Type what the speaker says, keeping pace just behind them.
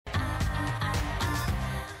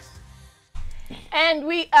And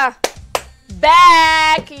we are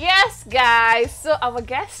back. Yes, guys. So our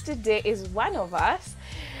guest today is one of us.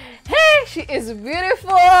 Hey, she is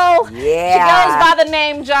beautiful. Yeah. She goes by the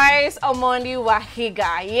name Joyce Omondi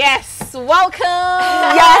Waihiga. Yes, welcome.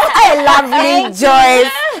 Yes, I love you,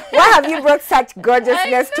 Joyce. Why have you brought such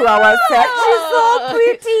gorgeousness to our set? She's so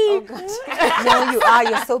pretty. Oh, God. No, you are.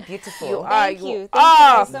 You're so beautiful. You are. Thank you.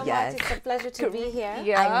 Thank you so Yes. much. It's a pleasure to be here.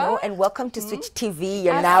 Yeah. I know. And welcome to Switch TV.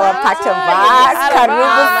 You're now a part of us. Karibu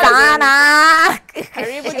Sana.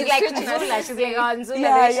 Karibu She's like Zula. She's like on Zula.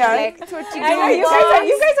 Yeah, She's yeah. like, That's what you I know, do.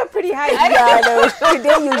 you guys are pretty high. Yeah, no.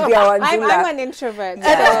 Today you'll be our I'm Zula. an introvert,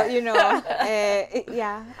 Yeah. so you know,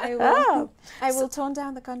 yeah, I will tone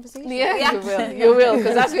down the conversation. Yeah, you will,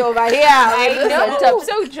 because that's me over here. I know.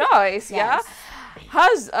 So Joyce, Yes.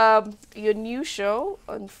 how's your new show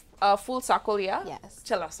on Full Circle? Yeah. Yes.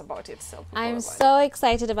 Tell us about it. So I'm so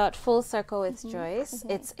excited about Full Circle with Joyce.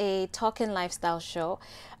 It's a talk and lifestyle show.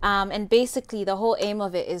 And basically the whole aim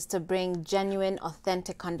of it is to bring genuine,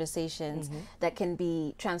 authentic conversations that can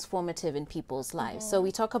be transformative in people's lives. So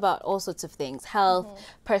we talk about all sorts of things: health,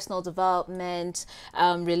 personal development,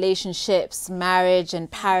 relationships, marriage and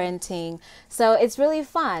parenting. So it's really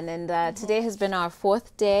fun. And today has been our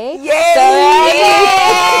 4th day. Yay!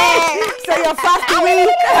 So your first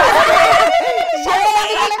week.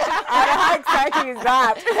 How exciting is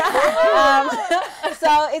that?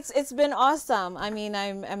 So it's been awesome. I mean,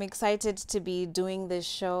 I'm excited to be doing this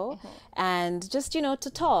show and just, you know, to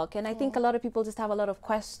talk. And I think a lot of people just have a lot of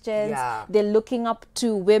questions. Yeah. They're looking up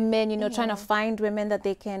to women, you know, trying to find women that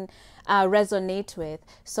they can resonate with.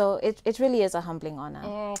 So it really is a humbling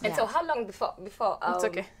honor. And so how long before It's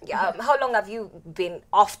okay. yeah, how long have you been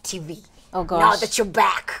off TV? Oh gosh. Now that you're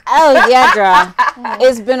back. Oh yeah, girl.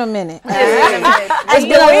 It's been a minute. It's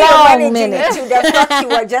been a long minute. To the fact you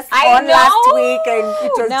were just I on know. last week and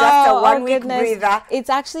it was just a 1 week breather. It's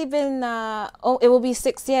actually been it will be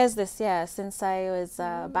 6 years this year since I was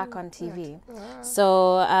back on TV.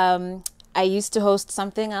 So I used to host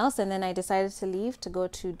something else, and then I decided to leave to go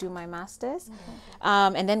to do my master's,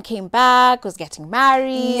 and then came back, was getting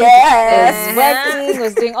married, was working,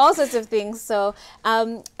 was doing all sorts of things. So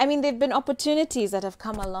I mean, there've been opportunities that have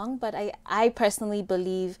come along, but I personally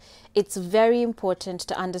believe it's very important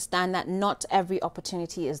to understand that not every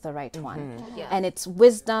opportunity is the right one. And it's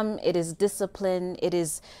wisdom, it is discipline, it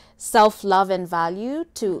is self-love and value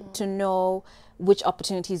to know which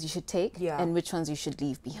opportunities you should take and which ones you should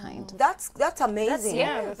leave behind. That's amazing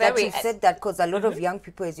that you said that, because a lot of young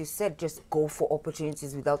people, as you said, just go for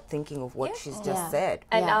opportunities without thinking of what she's just said.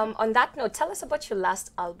 And on that note, tell us about your last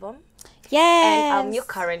album And your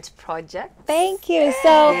current project. Thank you.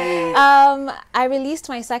 So I released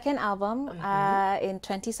my second album in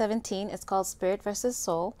 2017. It's called Spirit versus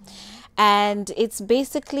Soul. And it's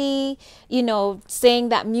basically, you know, saying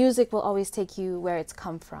that music will always take you where it's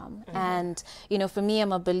come from. And, you know, for me,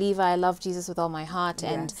 I'm a believer. I love Jesus with all my heart.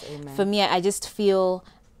 And for me, I just feel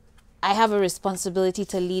I have a responsibility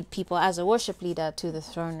to lead people as a worship leader to the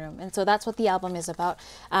throne room. And so that's what the album is about.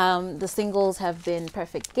 The singles have been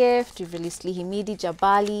Perfect Gift. We've released Lihimidi,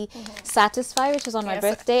 Jabali, Satisfy, which is on my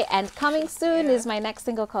birthday. And coming soon is my next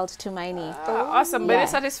single called Tumaini. Awesome. But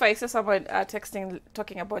Satisfy is just about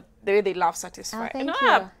talking about the way they love Satisfy. Thank and you.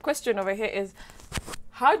 our question over here is,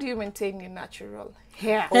 how do you maintain your natural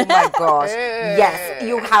hair? Oh my gosh. Yes,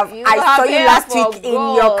 you have. I saw you last week in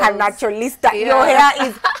your Naturalista. Your hair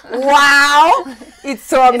is, wow. It's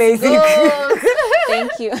so amazing.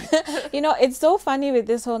 Thank you. You know, it's so funny with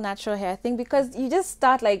this whole natural hair thing, because you just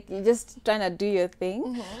start like, you're just trying to do your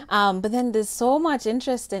thing. But then there's so much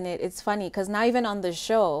interest in it. It's funny because now even on the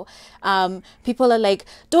show, people are like,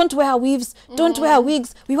 don't wear weaves, don't wear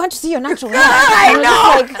wigs. We want to see your natural hair. I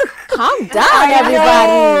know. Like, calm down,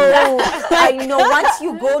 everybody. I know. Once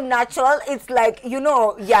you go natural, it's like, you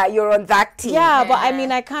know, you're on that team. Yeah, but I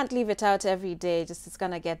mean, I can't leave it out every day. Just it's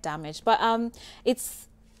gonna get damaged. But it's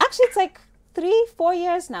like 3-4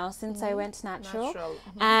 years now since I went natural.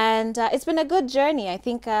 And it's been a good journey. I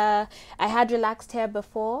think I had relaxed hair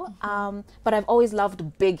before, but I've always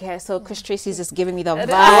loved big hair. So Chris Tracy's just giving me the vibe.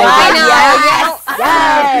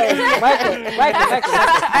 Work it.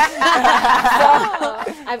 So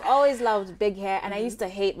I've always loved big hair, and I used to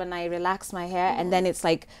hate when I relax my hair and then it's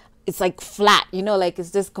like flat, you know, like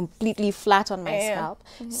it's just completely flat on my scalp.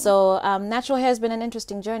 So natural hair has been an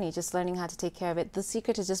interesting journey, just learning how to take care of it. The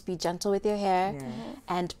secret is just be gentle with your hair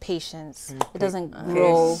and patience. It doesn't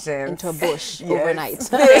grow into a bush overnight.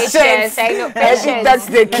 Patience. I think that's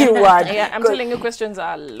the key word. I'm telling you, questions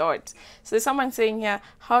are a lot. So there's someone saying here,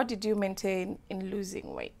 how did you maintain in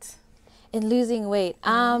losing weight? In losing weight,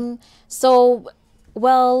 so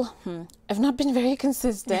Well, I've not been very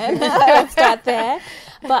consistent. Let's start there.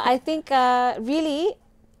 But I think really,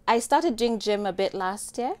 I started doing gym a bit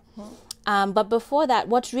last year. But before that,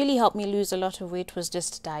 what really helped me lose a lot of weight was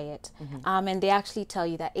just diet. And they actually tell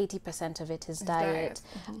you that 80% of it is diet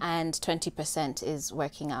and 20% is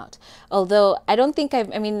working out. Although I don't think I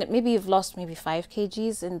mean, maybe you've lost maybe 5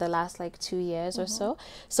 kgs in the last like 2 years or so.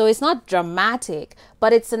 So it's not dramatic,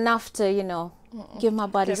 but it's enough to, you know, give my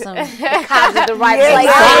body some carbs at the right place.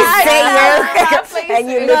 And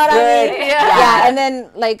you look good. Yeah, and then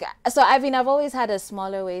like, so I mean, I've always had a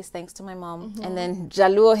smaller waist thanks to my mom, and then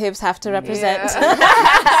Jaluo hips have to represent. So,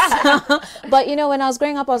 but you know, when I was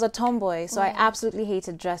growing up, I was a tomboy, so I absolutely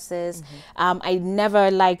hated dresses. I never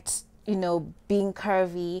liked, you know, being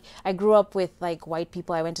curvy. I grew up with like white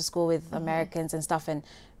people. I went to school with Americans and stuff, and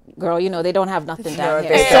girl, you know, they don't have nothing down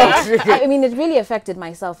here. So, I mean, it really affected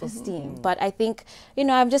my self-esteem. But I think, you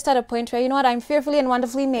know, I'm just at a point where, you know what, I'm fearfully and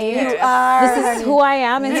wonderfully made. You are. This is who I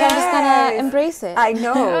am, and so I'm just gonna embrace it. I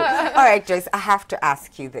know. All right, Joyce, I have to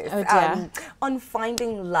ask you this. Oh, dear. On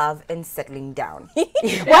finding love and settling down. Why do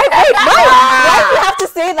you have to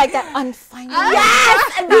say it like that? On finding Yes,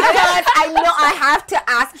 because I know I have to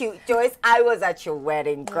ask you, Joyce, I was at your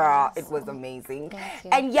wedding, girl. It was amazing.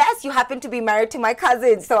 And yes, you happen to be married to my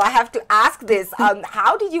cousin, so I have to ask this.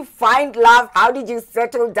 How did you find love? How did you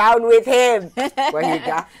settle down with him?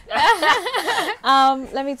 Waihiga.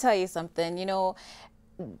 Let me tell you something. You know,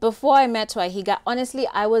 before I met Waihiga, honestly,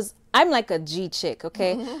 I'm like a G chick,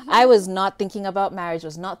 okay? I was not thinking about marriage,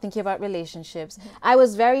 was not thinking about relationships. I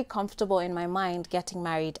was very comfortable in my mind getting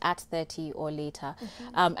married at 30 or later.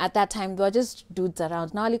 At that time, there were just dudes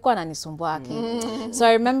around. So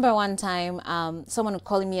I remember one time, someone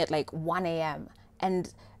calling me at like 1 a.m.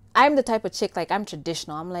 and I'm the type of chick, like, I'm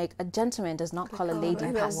traditional. I'm like, a gentleman does not call a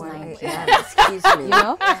lady past 9 p.m. Excuse me. You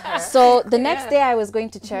know? So the next day I was going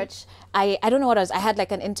to church. I don't know what I was. I had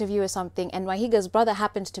like an interview or something, and Waihiga's brother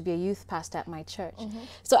happened to be a youth pastor at my church.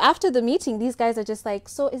 So after the meeting, these guys are just like,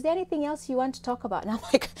 so is there anything else you want to talk about? And I'm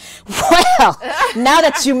like, well, now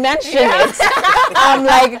that you mention it, I'm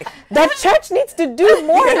like, the church needs to do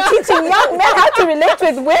more in teaching young men how to relate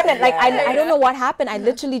with women. Like, I don't know what happened. I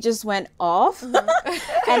literally just went off,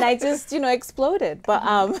 and I just, you know, exploded. But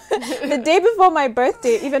the day before my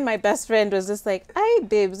birthday, even my best friend was just like, "Hey,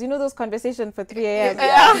 babes, you know those conversations for 3 a.m."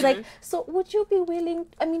 I was like, so would you be willing,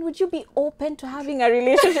 I mean, would you be open to having a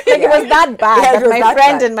relationship? Like, it was that bad that my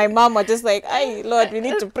friend and my mom were just like, "Hey, Lord, we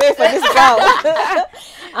need to pray for this girl."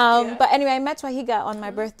 But anyway, I met Waihiga on my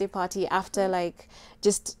birthday party after like,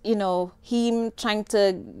 just, you know, him trying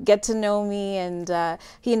to get to know me, and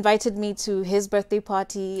he invited me to his birthday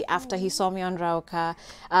party after he saw me on Rauka.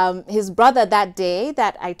 His brother that day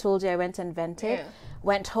that I told you I went and vented,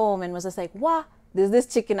 went home and was just like, "Wow, there's this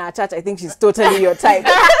chick in our church, I think she's totally your type."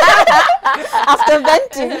 After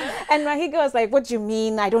venting. And Waihiga was like, "What do you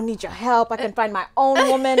mean? I don't need your help. I can find my own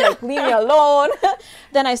woman. Like, leave me alone."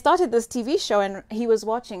 Then I started this TV show, and he was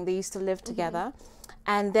watching. They used to live together.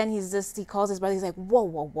 And then he calls his brother, he's like, whoa,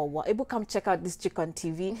 whoa, whoa, whoa, Ibu, come check out this chick on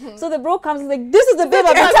TV. So the bro comes, he's like, "This is the babe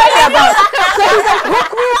I've been telling you about." So he's like,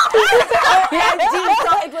 "Hook me up."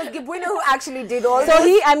 So it was Gibwina who actually did all So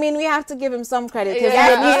this. I mean, we have to give him some credit, because he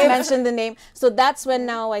at least mentioned the name. So that's when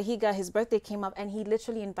now Waihiga, his birthday came up, and he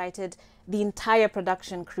literally invited the entire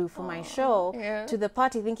production crew for my show to the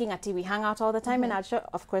party, thinking at we hang out all the time, and I'd show.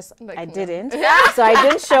 Of course, like, I didn't. So I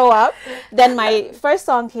didn't show up. Then my first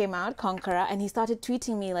song came out, Conqueror, and he started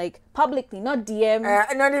tweeting me like publicly, not DM.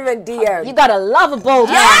 Not even DM. You got a lovable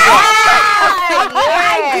man.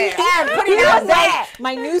 Put it out there. Like,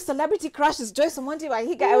 my new celebrity crush is Joyce Omondi.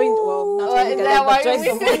 Waihiga. I mean, well, not Waihiga, but Joyce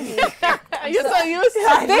Omondi. You're so used to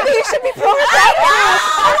it. Baby, you should be promoting.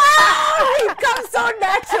 It comes so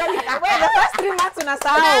naturally. Wait, the first 3 months in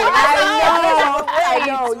Asao. I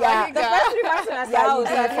know, yeah. The first 3 months in Asao. Yeah, you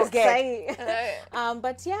did forget.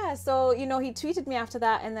 But yeah, so, you know, he tweeted me after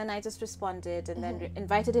that, and then I just responded, and then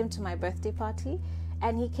invited him to my birthday party.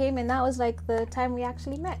 And he came, and that was like the time we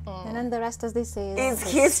actually met. And then the rest, as they say, is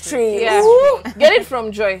history. Yeah. Get it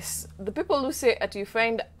from Joyce. The people who say that you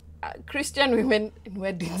find Christian women in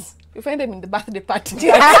weddings, you find them in the birthday party.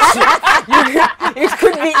 It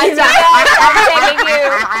could be either. I'm telling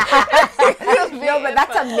you. No, but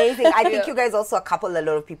that's amazing. I think you guys also a couple a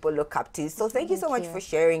lot of people look up to. So thank you so much for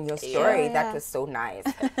sharing your story. That was so nice.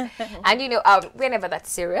 And you know, whenever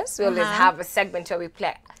that's serious, we always have a segment where we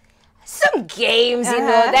play some games, you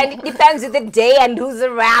know. Then it depends on the day and who's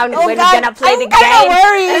around when we're gonna play the game.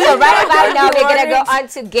 Worried. So right about now, we're gonna go on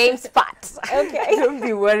to Game Spot. Okay. Don't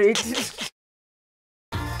be worried.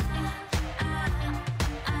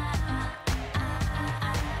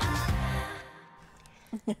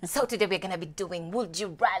 So today we're gonna be doing Would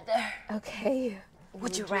You Rather. Okay.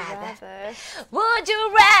 Would you rather? Would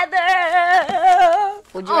you rather?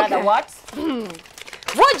 Would you rather what?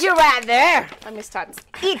 Would you rather Let me start.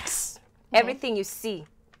 eat everything you see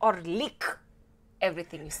or lick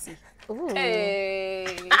everything you see?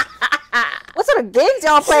 Hey. What sort of games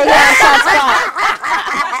y'all play here on Touchdown?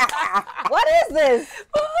 What is this?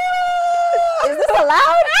 Is this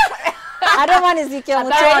allowed? I don't want Ezekiel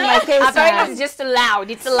Mutu on my case. Apparently it's just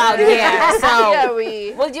allowed. It's allowed here. So, Yeah,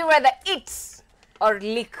 we. would you rather eat or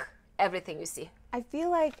lick everything you see? I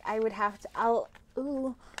feel like I would have to.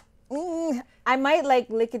 I might like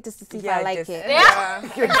lick it just to see if I like just- it. Yeah.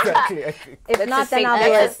 Exactly. I think. If not, then I'll be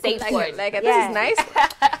That's a like, safe word. Like, this Yeah. is nice.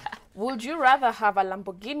 Would you rather have a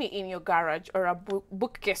Lamborghini in your garage or a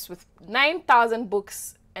bookcase with 9,000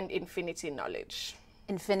 books and infinity knowledge?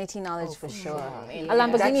 infinity knowledge for sure. A That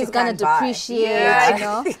Lamborghini you is gonna can't buy. depreciate, you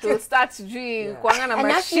know. To start doing kwanga And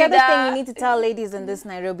that's the other thing you need to tell ladies in this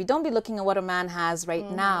Nairobi. Don't be looking at what a man has right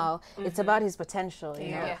now. It's about his potential, you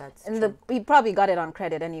know. Yeah. That's And he probably got it on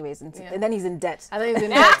credit anyways, and then he's in debt. I think it's in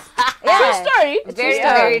there. Yeah. True story. Very,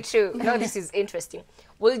 Yeah. very true. No, this is interesting.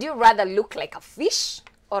 Would you rather look like a fish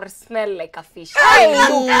or smell like a fish?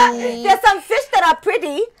 There's some fish that are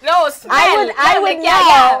pretty. No, smell. I would like,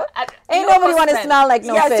 know. Ain't nobody want to smell like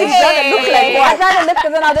no Yeah, fish. she doesn't look like I'd one. rather live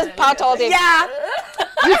because then I'll just pout all day. Yeah.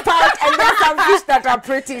 You pout, and there's some fish that are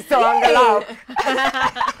pretty, so I'm allowed.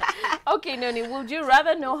 Okay, Noni, would you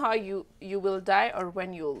rather know how you will die or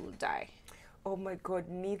when you'll die? Oh my God,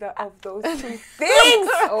 neither of those two things.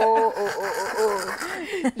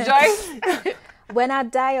 Joyce, When I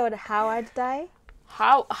die or how I'd die?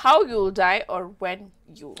 how you'll die or when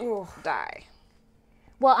you die?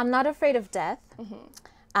 Well, I'm not afraid of death.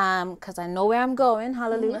 Because I know where I'm going.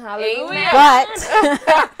 Hallelujah. Hallelujah. But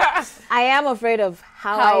I am afraid of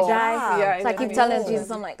how I die. Yeah, So I keep telling Jesus,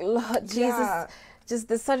 I'm like, Lord Jesus, Yeah. just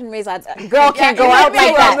there's certain ways girl can't go out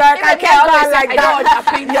like that. I can't go out like I don't that. want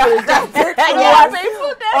a painful death. Yes.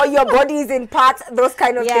 Painful death. Or your body is in parts, those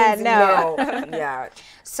kind of Yeah, things. no. Yeah.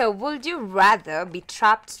 So, would you rather be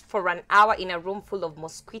trapped for an hour in a room full of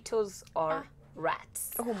mosquitoes or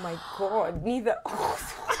rats? Oh my God, neither.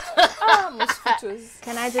 Mosquitoes.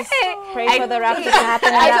 Can I just pray for the rapture to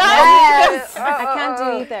happen in that moment? I can't do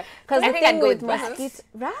either. Because the think I'd thing go with with rats. mosquitoes...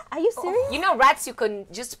 Rat? Are you serious? You know, rats, you can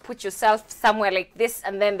just put yourself somewhere like this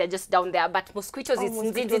and then they're just down there. But mosquitoes, it's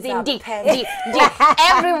mosquitoes are deep, pens. deep,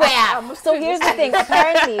 everywhere. So here's the thing.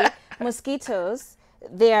 Apparently, mosquitoes,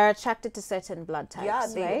 they are attracted to certain blood types, Yeah,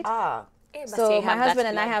 they right? are. So my husband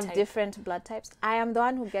and I have different blood types. I am the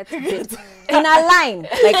one who gets bit in a line,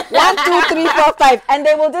 like 1, 2, 3, 4, 5, and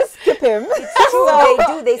they will just skip him. They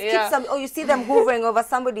do. They skip Yeah. some. Oh, you see them hovering over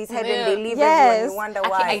somebody's head and they leave Yes. everyone. You wonder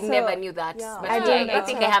why. I never knew that. But I didn't I know.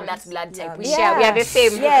 think I have that blood type. We Yeah. share. We are the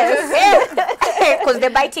same. Yes. Because the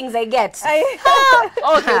bitings I get.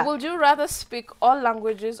 Okay, would you rather speak all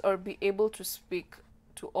languages or be able to speak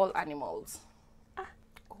to all animals?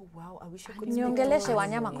 Oh wow, I wish I could. Niongeleshe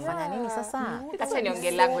wanyama kufanya nini sasa? That's when you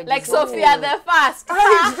language. Like Sophia the Fast.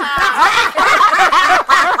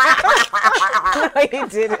 No, you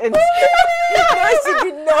didn't. No, she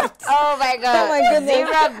did not. Oh my god. Oh my goodness.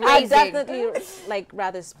 Zero I grazing. definitely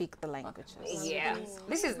rather speak the languages. Yeah.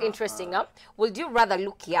 This is interesting. Huh? Would you rather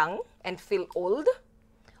look young and feel old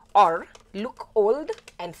or look old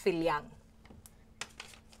and feel young?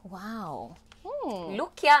 Wow.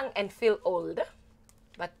 Look young and feel old,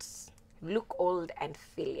 but look old and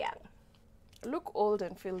feel young. Look old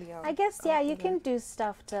and feel young. I guess, yeah, you can do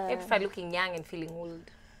stuff to... I prefer looking young and feeling old.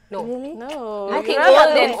 No. Really? No. Looking rather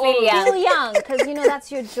old and look feel young. Feel young, because, you know,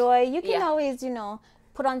 that's your joy. You can Yeah. always, you know,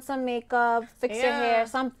 put on some makeup, fix your Yeah. hair,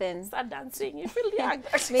 something. Start dancing, you feel young.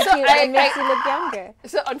 It makes you look younger.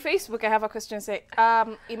 So on Facebook I have a question say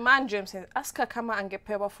Iman James says aska kama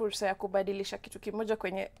angepewa fursa ya kubadilisha kitu kimoja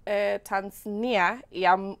kwenye Tanzania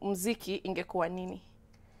ya muziki ingekuwa nini?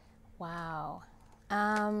 Wow.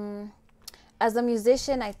 As a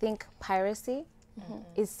musician, I think piracy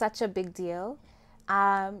is such a big deal.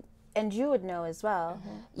 And you would know as well.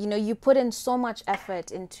 You know, you put in so much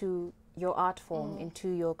effort into your art form, into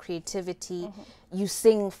your creativity. You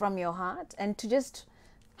sing from your heart. And to just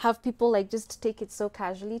have people like just take it so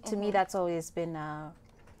casually, to me, that's always been a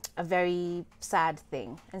very sad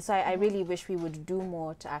thing. And so I really wish we would do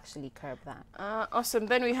more to actually curb that. Awesome.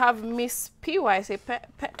 Then we have Miss PY say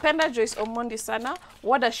Penda Joyce Omondi sana.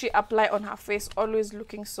 What does she apply on her face? Always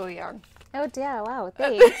looking so young. Oh dear, wow,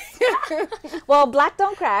 thanks. Well, black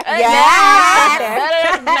don't crack.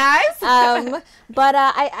 Yeah. Nice. But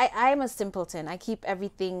I'm a simpleton. I keep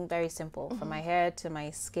everything very simple, from my hair to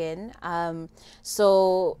my skin.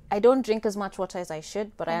 So I don't drink as much water as I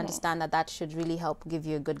should, but I understand that should really help give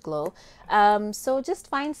you a good glow. So just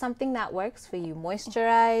find something that works for you.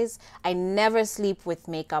 Moisturize. I never sleep with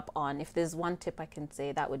makeup on. If there's one tip I can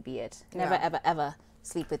say, that would be it. Never, ever, ever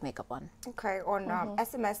sleep with makeup on. Okay, on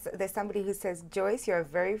SMS, there's somebody who says, Joyce, you're a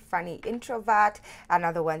very funny introvert.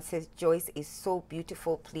 Another one says, Joyce is so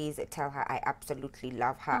beautiful. Please tell her I absolutely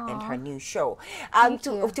love her and her new show.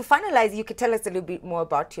 To finalize, you could tell us a little bit more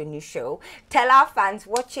about your new show. Tell our fans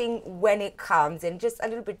watching when it comes, and just a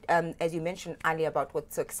little bit, as you mentioned earlier, about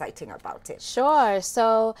what's so exciting about it. Sure.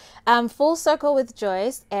 So Full Circle with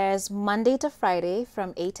Joyce airs Monday to Friday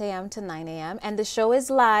from 8 a.m. to 9 a.m. and the show is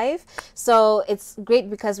live. So it's great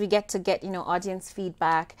because we get audience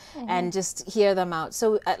feedback and just hear them out.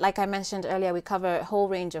 So like I mentioned earlier, we cover a whole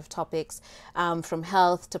range of topics, from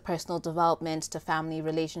health to personal development to family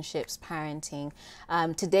relationships, parenting.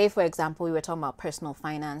 Today, for example, we were talking about personal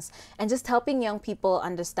finance and just helping young people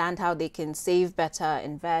understand how they can save better,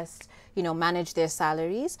 invest, manage their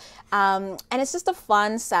salaries. And it's just a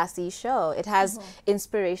fun, sassy show. It has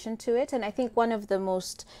inspiration to it. And I think one of the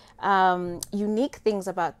most unique things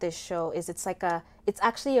about this show is it's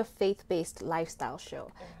actually a faith-based lifestyle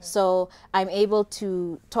show. So I'm able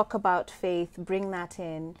to talk about faith, bring that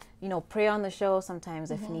in, pray on the show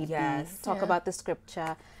sometimes if need be, talk about the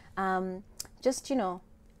scripture.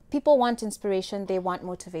 People want inspiration, they want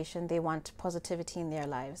motivation, they want positivity in their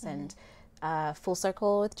lives, and Full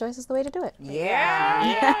Circle with Joyce is the way to do it.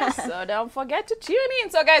 Yeah. So don't forget to tune in.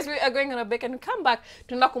 So guys, we are going on a break and come back.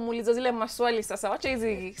 Tunaenda kumuuliza zile maswali sasa. Wacha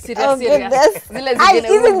hizi serious. Zile zingine.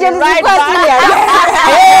 We'll be right back.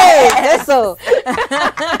 Hey, eso.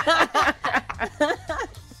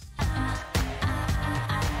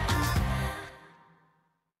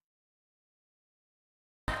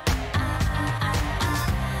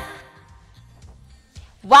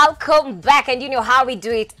 Welcome back, and you know how we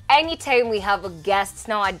do it. Anytime we have a guest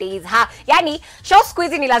nowadays, yani show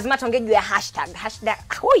squeezy ni lazima tuongee juu ya hashtag. The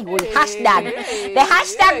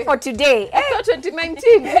hashtag for today. I thought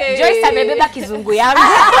 2019. Joyce amebeba kizungu yangu.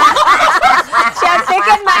 She has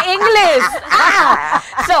taken my English.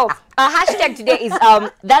 So our hashtag today is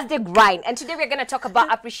that's the grind, and today we're going to talk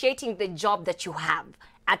about appreciating the job that you have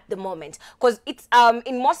at the moment, because it's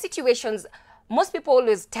in most situations, most people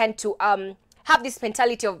always tend to have this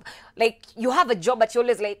mentality of like, you have a job but you're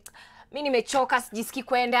always like, mimi nimechoka, sijisikii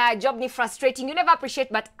kwenda, job ni frustrating, you never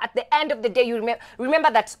appreciate. But at the end of the day, you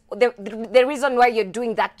remember that the reason why you're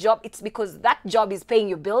doing that job, it's because that job is paying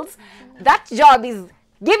your bills. That job is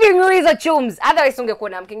giving you hizo chums. Otherwise ungekuwa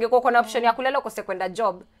na mkingekuwa na option ya kulala ukose kwenda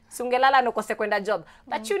job, sungelala na ukose kwenda job,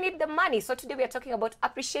 but you need the money. So today we are talking about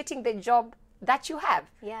appreciating the job that you have.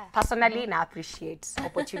 Personally, na appreciate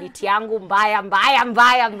opportunity yangu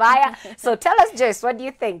mbaya. So tell us, Joyce, what do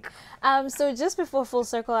you think? So just before Full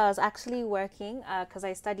Circle, I was actually working because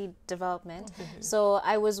I studied development. So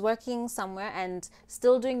I was working somewhere and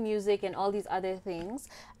still doing music and all these other things.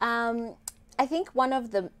 I think one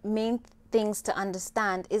of the main things to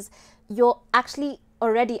understand is you're actually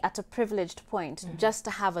already at a privileged point just to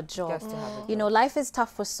have a job. Life is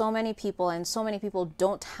tough for so many people, and so many people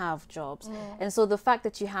don't have jobs. And so the fact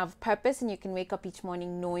that you have purpose and you can wake up each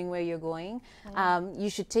morning knowing where you're going, you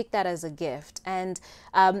should take that as a gift. And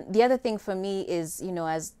the other thing for me is,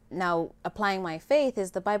 as now applying my faith,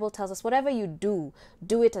 is the Bible tells us whatever you do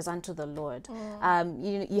it as unto the Lord.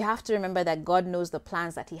 You have to remember that God knows the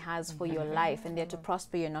plans that he has for your life, and they're to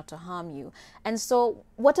prosper you, not to harm you. And so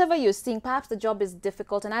whatever you're seeing, perhaps the job is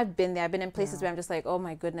difficult, and I've been there. I've been in places where I'm just like, oh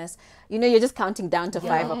my goodness, you're just counting down to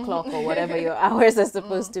 5 o'clock or whatever your hours are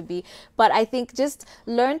supposed to be. But I think just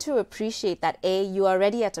learn to appreciate that you are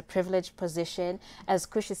already at a privileged position. As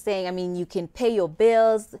Kush is saying, I mean, you can pay your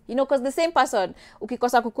bills, because the same person,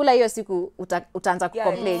 ukikosa kukula hiyo siku utaanza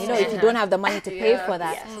complain, if you don't have the money to pay for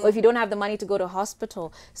that, or if you don't have the money to go to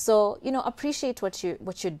hospital. So, appreciate what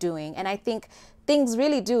you're doing. And I think things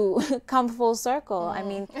really do come full circle. I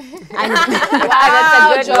mean, wow,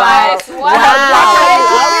 that's a good one.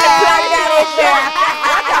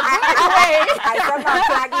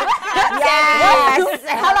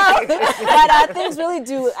 But things really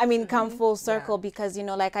do, come full circle because,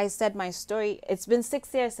 like I said, my story, it's been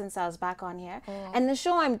 6 years since I was back on here. And the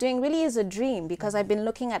show I'm doing really is a dream, because I've been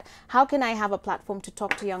looking at how can I have a platform to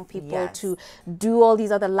talk to young people, to do all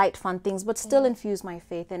these other light, fun things, but still infuse my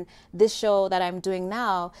faith. And this show that I'm doing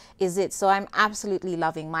now is it. So I'm absolutely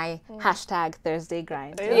loving my hashtag Thursday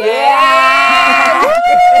grind.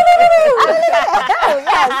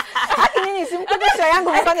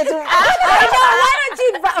 it to. I know, why don't you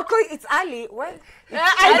invite? Okay, it's Ali. What?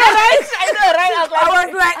 I know, right?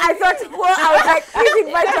 I thought, well, I was like, please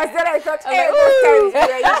invite us. Then I thought, hey, those times we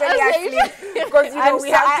are usually asleep because you know we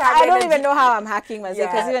have to have I don't energy. even know how I'm hacking myself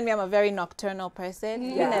because Yeah. even me, I'm a very nocturnal person.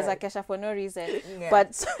 Even as a kesha for no reason. Yeah.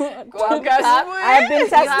 But so, I I've been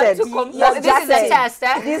tested. Yes, This is a test,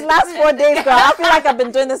 eh? These last 4 days, girl, I feel like I've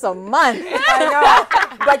been doing this a month. I know,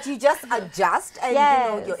 but you just adjust and you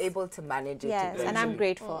know Yes. you're able to manage it. Yes, and I'm eventually.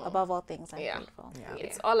 grateful. Above all things, I'm Yeah. grateful.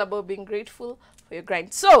 It's all about being grateful for your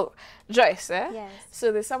grind. So, Joyce, Yes.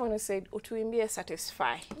 so there's someone who said, Utuimbie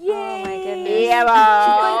satisfy. Oh my goodness. Yeah,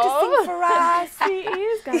 She's going to sing for us. She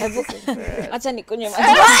is going to sing for us. Acha nikunywe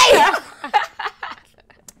maji.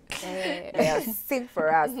 Yeah, sing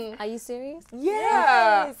for us. Are you serious?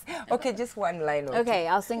 Yes. Okay, just one line. Or Okay,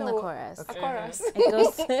 I'll sing the chorus. Of course. It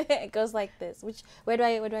goes it goes like this. Where do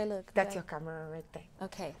I look? That's your camera right there.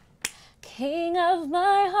 Okay. King of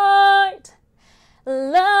my heart,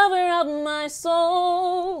 lover of my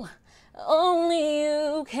soul, only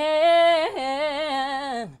you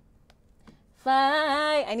can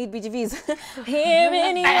find. I need BGVs. Here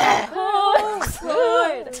in your courts,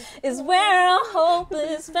 Lord, is where our hope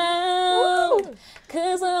is found.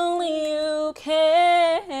 'Cause only you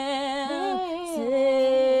can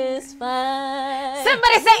satisfy.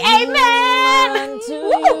 Somebody say amen. Unto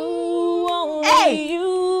you, only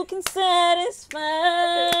you can satisfy.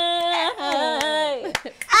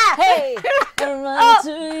 Hey, and run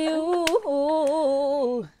to you.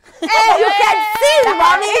 Hey, you can sing,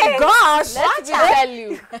 mommy. Gosh. Let me tell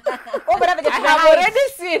you, Oh, but I have already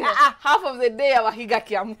seen half of the day of Waihiga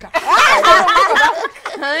Kiamka.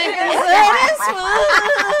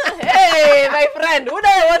 Hey, my friend, who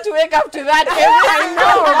don't want to wake up to that? I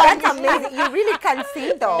know, that's amazing. You really can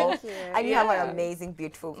sing though. you. And you have an amazing,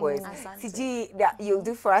 beautiful voice. Asante. CG, you'll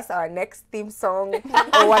do for us our next theme song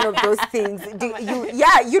or one of those things.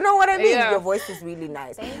 You know what I mean? Yeah. Your voice is really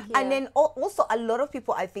nice. And then also a lot of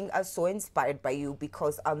people I think are so inspired by you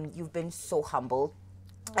because you've been so humble.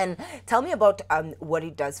 And tell me about what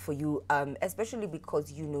it does for you, especially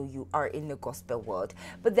because you know you are in the gospel world.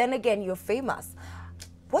 But then again, you're famous.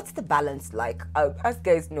 What's the balance like? Us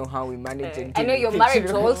guys know how we manage it. I know you're married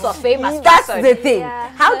to also a famous That's person. the thing. Yeah.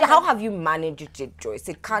 How have you managed it, Joyce?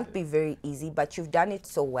 It can't be very easy, but you've done it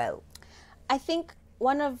so well. I think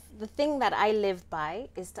one of the thing that I live by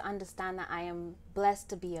is to understand that I am blessed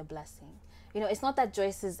to be a blessing. You know, it's not that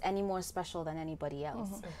Joyce is any more special than anybody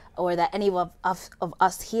else, or that any of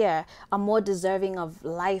us here are more deserving of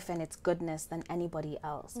life and its goodness than anybody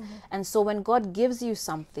else. And so when God gives you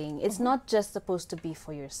something, it's not just supposed to be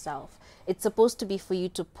for yourself. It's supposed to be for you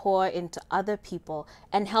to pour into other people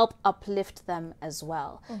and help uplift them as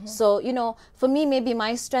well. So, you know, for me, maybe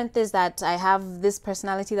my strength is that I have this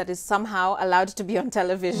personality that is somehow allowed to be on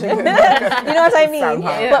television. You know what I mean?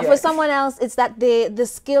 Somehow, But yeah. for someone else, it's that the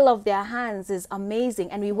skill of their hands is amazing,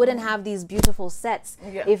 and we wouldn't have these beautiful sets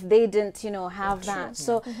if they didn't, you know, have that.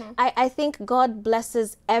 So I think God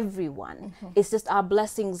blesses everyone. It's just our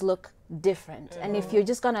blessings look different. And if you're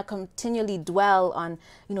just gonna continually dwell on,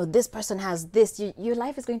 you know, this person has this, your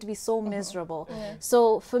life is going to be so miserable.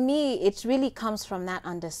 So for me, it really comes from that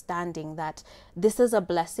understanding that this is a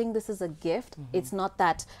blessing, this is a gift. It's not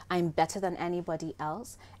that I'm better than anybody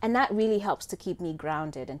else, and that really helps to keep me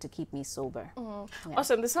grounded and to keep me sober.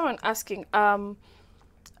 Awesome. There's someone asking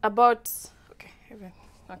about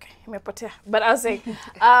imepotea. But I was saying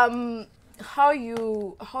how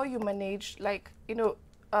you manage, like, you know,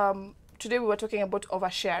 today we were talking about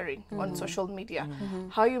oversharing on social media.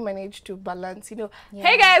 How you manage to balance, you know,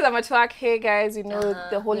 hey guys, I'm at work. Hey guys, you know,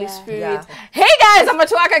 the Holy Spirit. Hey guys, I'm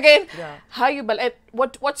at work again. How you balance?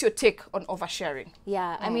 What's your take on oversharing?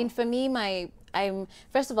 Yeah, I mean, for me, I'm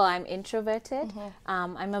first of all, I'm introverted.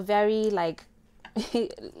 I'm a very like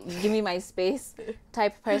give me my space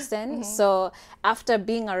type person. So after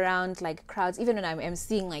being around like crowds, even when I'm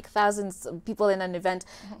emceeing like thousands of people in an event,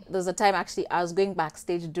 there was a time actually I was going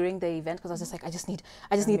backstage during the event because I was just like, I just need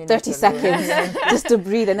 30 seconds just to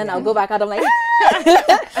breathe, and then I'll go back out. I'm like,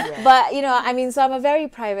 but you know, I mean, so I'm a very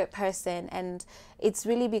private person, and it's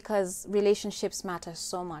really because relationships matter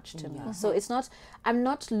so much to me. So it's not, I'm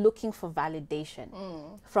not looking for validation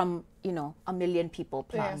from, you know, a million people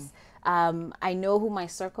plus. I know who my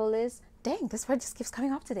circle is. Dang, this word just keeps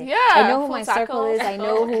coming up today. Yeah, I know who full my circle. circle is. I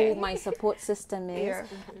know who my support system is.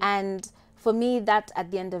 And for me, that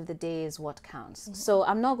at the end of the day is what counts. So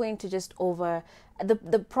I'm not going to just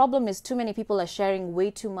the problem is too many people are sharing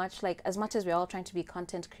way too much. Like, as much as we're all trying to be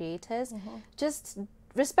content creators, just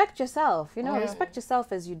respect yourself, you know, respect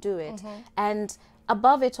yourself as you do it. And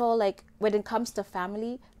above it all, like when it comes to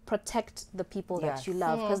family, protect the people that Yes. you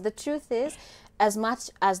love, because the truth is, as much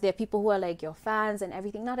as there are people who are like your fans and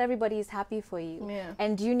everything, not everybody is happy for you. Yeah.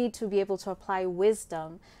 And you need to be able to apply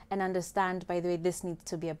wisdom and understand, by the way, this needs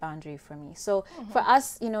to be a boundary for me. So for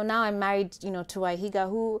us, you know, now I'm married, you know, to Waihiga,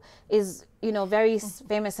 who is, you know, very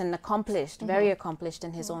famous and accomplished, very accomplished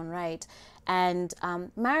in his own right. And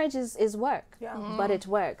marriage is work, but it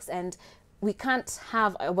works. And we can't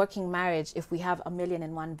have a working marriage if we have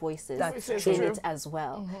 1,000,001 voices in it as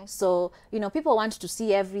well. So, you know, people want to see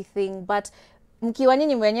everything, but mkiwa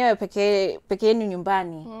nyinyi mwenyewe peke yenu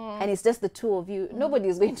nyumbani, and it's just the two of you, nobody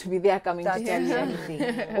is going to be there coming to tell you anything,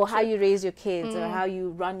 or how you raise your kids, or how you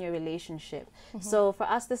run your relationship. So for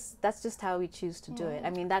us, that's just how we choose to do it. I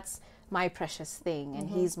mean, that's my precious thing, and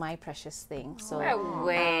he's my precious thing. So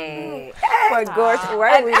Wait. Oh my gosh,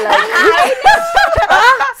 why are we like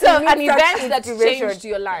So an event that changed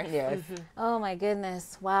your life. Yes. oh my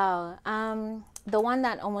goodness, wow. The one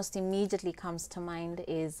that almost immediately comes to mind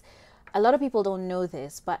is, a lot of people don't know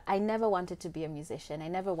this, but I never wanted to be a musician. I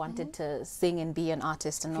never wanted to sing and be an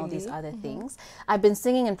artist and all these other things. I've been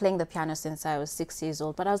singing and playing the piano since I was 6 years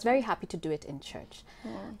old, but I was very happy to do it in church.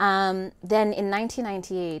 Then in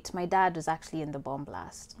 1998, my dad was actually in the bomb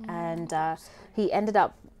blast, and he ended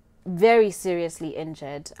up very seriously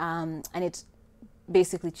injured, and it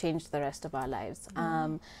basically changed the rest of our lives.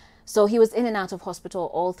 So he was in and out of hospital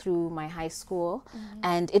all through my high school,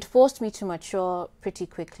 and it forced me to mature pretty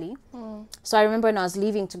quickly. So I remember when I was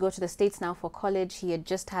leaving to go to the States now for college, he had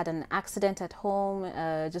just had an accident at home,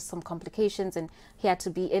 just some complications, and he had to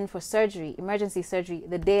be in for surgery, emergency surgery,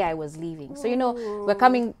 the day I was leaving. So, you know, we're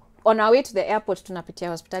coming on our way to the airport, tunapitia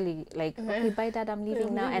hospitali, like, okay, bye dad, I'm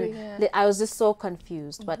leaving now. And I was just so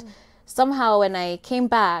confused. But somehow when I came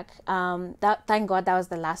back, thank God that was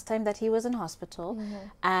the last time that he was in hospital.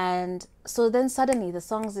 And so then suddenly the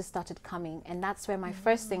songs just started coming, and that's where my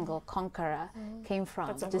first single, Conqueror, came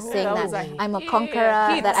from. Just saying that I'm a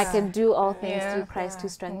conqueror, that I can do all things through Christ who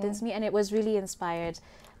strengthens me. And it was really inspired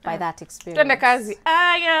by that experience.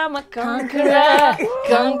 I am a conqueror,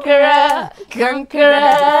 conqueror,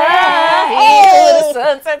 conqueror. The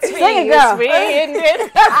sun sets me Sing it, girl.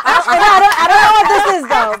 I don't know what this is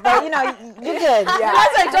though, but you know, you're good. So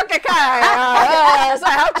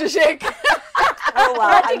I have to shake. Oh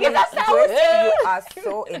wow! I mean, Joyce, you are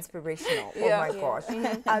so inspirational. Oh my gosh!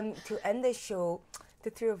 To end the show, the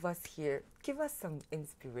three of us here, give us some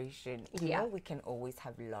inspiration. You know, we can always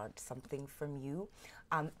have learned something from you.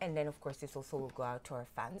 And then, of course, this also will go out to our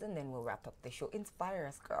fans, and then we'll wrap up the show. Inspire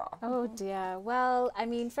us, girl. Oh, dear. Well, I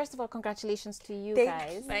mean, first of all, congratulations to you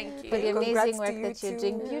guys. Thank you. For the amazing Congrats work to you that you're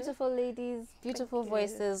doing. Beautiful ladies, beautiful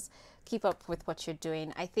voices. Keep up with what you're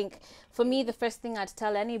doing. I think, for me, the first thing I'd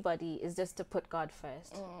tell anybody is just to put God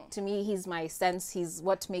first. To me, he's my sense. He's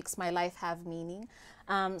what makes my life have meaning.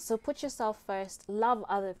 So put yourself first, love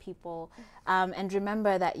other people, and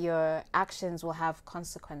remember that your actions will have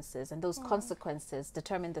consequences, and those consequences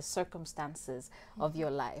determine the circumstances of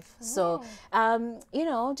your life. So, you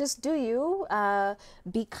know, just do you,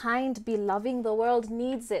 be kind, be loving. The world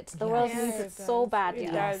needs it. The world needs it so badly.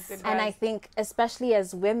 And I think, especially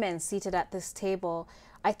as women seated at this table,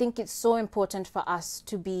 I think it's so important for us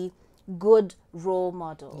to be good role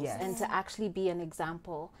models and to actually be an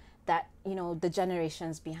example that, you know, the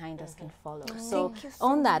generations behind us can follow. So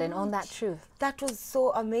own that and own that truth. That was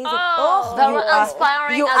so amazing. That was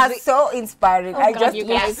inspiring. You are so inspiring. I God, just you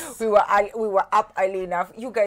wish guys. we were up early enough. You guys